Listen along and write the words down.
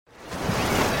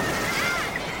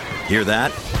Hear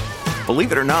that?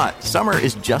 Believe it or not, summer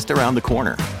is just around the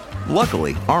corner.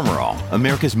 Luckily, Armor All,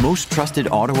 America's most trusted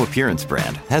auto appearance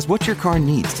brand, has what your car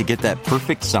needs to get that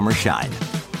perfect summer shine.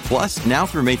 Plus, now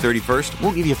through May 31st,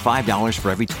 we'll give you $5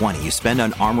 for every $20 you spend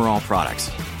on Armor All products.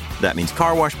 That means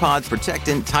car wash pods,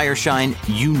 protectant, tire shine,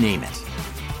 you name it.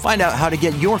 Find out how to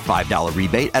get your $5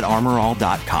 rebate at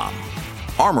armorall.com.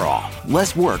 Armor All,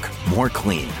 less work, more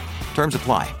clean. Terms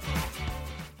apply.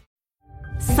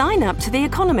 Sign up to The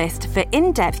Economist for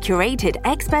in-depth curated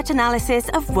expert analysis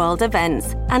of world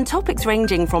events and topics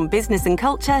ranging from business and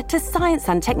culture to science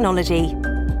and technology.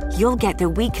 You'll get the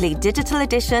weekly digital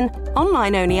edition,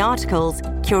 online-only articles,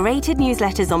 curated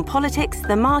newsletters on politics,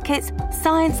 the markets,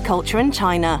 science, culture and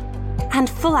China, and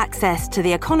full access to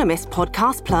The Economist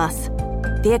Podcast Plus.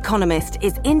 The Economist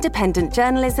is independent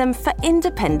journalism for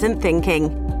independent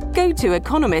thinking. Go to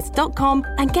economist.com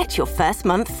and get your first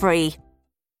month free.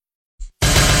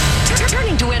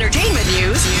 Turning to entertainment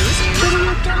news.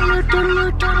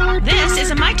 This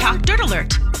is a My Talk Dirt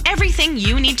Alert. Everything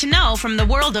you need to know from the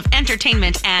world of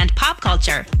entertainment and pop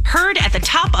culture. Heard at the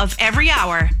top of every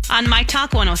hour on My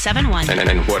Talk 107.1.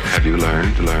 And what have you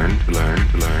learned?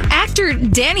 Actor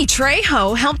Danny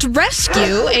Trejo helped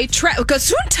rescue a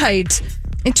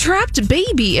trapped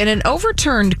baby in an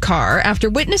overturned car after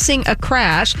witnessing a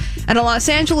crash at a Los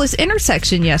Angeles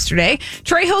intersection yesterday.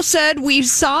 Trejo said, "We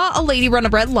saw a lady run a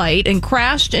red light and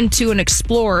crashed into an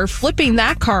Explorer, flipping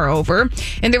that car over.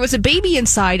 And there was a baby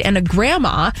inside and a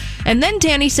grandma." And then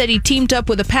Danny said he teamed up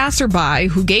with a passerby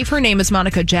who gave her name as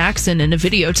Monica Jackson in a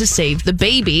video to save the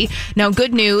baby. Now,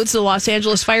 good news. The Los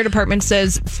Angeles Fire Department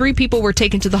says 3 people were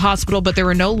taken to the hospital, but there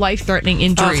were no life-threatening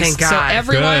injuries. Oh, thank God. So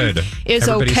everyone is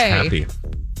Everybody's okay. happy.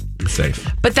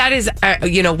 Safe. But that is,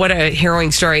 what a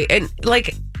harrowing story. And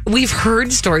we've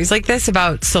heard stories like this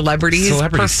about celebrities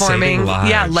performing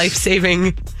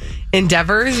life-saving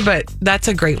endeavors, but that's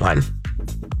a great one.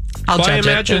 I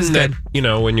imagine that,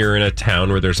 when you're in a town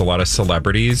where there's a lot of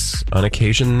celebrities, on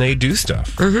occasion they do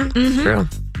stuff. Mm-hmm. True.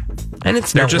 And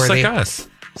they're just like us.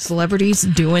 Celebrities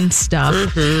doing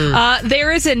stuff.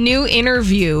 There is a new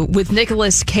interview with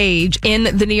Nicolas Cage in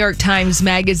the New York Times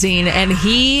Magazine, and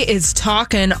he is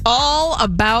talking all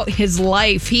about his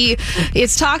life. He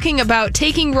is talking about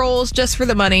taking roles just for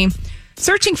the money,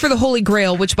 searching for the Holy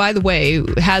Grail, which, by the way,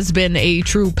 has been a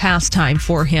true pastime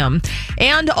for him.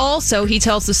 And also, he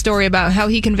tells the story about how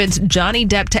he convinced Johnny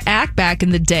Depp to act back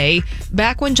in the day,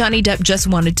 back when Johnny Depp just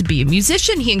wanted to be a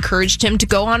musician. He encouraged him to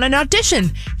go on an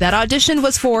audition. That audition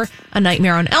was for A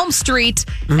Nightmare on Elm Street,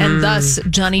 and thus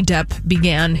Johnny Depp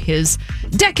began his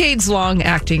decades-long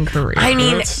acting career. I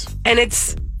mean, and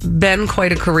it's been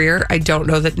quite a career. I don't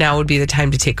know that now would be the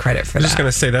time to take credit for that. I'm just going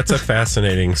to say that's a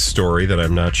fascinating story that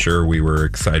I'm not sure we were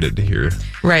excited to hear.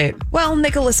 Right. Well,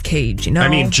 Nicolas Cage, I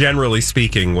mean, generally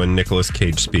speaking, when Nicolas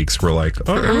Cage speaks, we're like,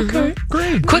 oh, okay,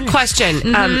 great. Quick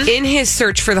question. In his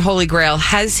search for the Holy Grail,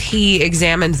 has he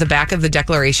examined the back of the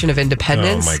Declaration of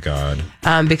Independence? Oh, my God.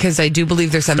 Because I do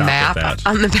believe there's a map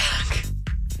on the back.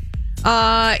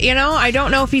 I don't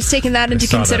know if he's taken that into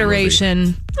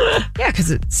consideration. Yeah,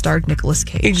 because it starred Nicolas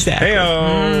Cage. Exactly.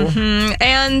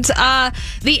 And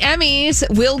the Emmys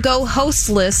will go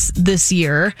hostless this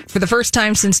year for the first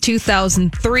time since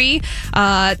 2003.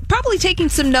 Probably taking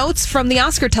some notes from the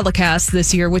Oscar telecast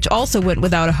this year, which also went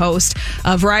without a host.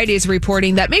 Variety is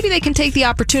reporting that maybe they can take the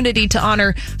opportunity to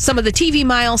honor some of the TV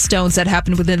milestones that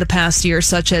happened within the past year,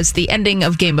 such as the ending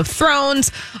of Game of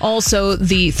Thrones, also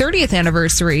the 30th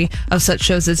anniversary of such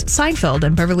shows as Seinfeld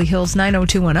and Beverly Hills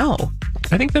 90210.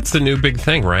 I think that's the new big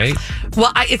thing, right?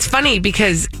 Well, it's funny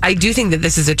because I do think that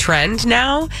this is a trend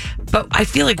now, but I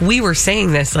feel like we were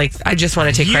saying this, I just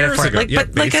want to take credit for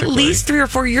it. But at least 3 or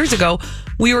 4 years ago,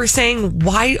 we were saying,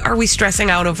 why are we stressing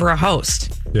out over a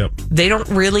host? Yep. They don't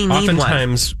really need one.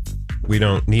 Oftentimes, we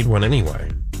don't need one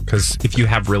anyway. Because if you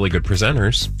have really good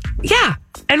presenters. Yeah.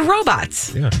 And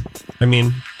robots. Yeah. I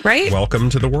mean, right? Welcome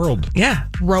to the world. Yeah.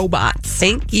 Robots.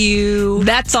 Thank you.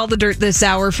 That's all the dirt this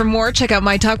hour. For more, check out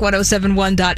mytalk1071.com.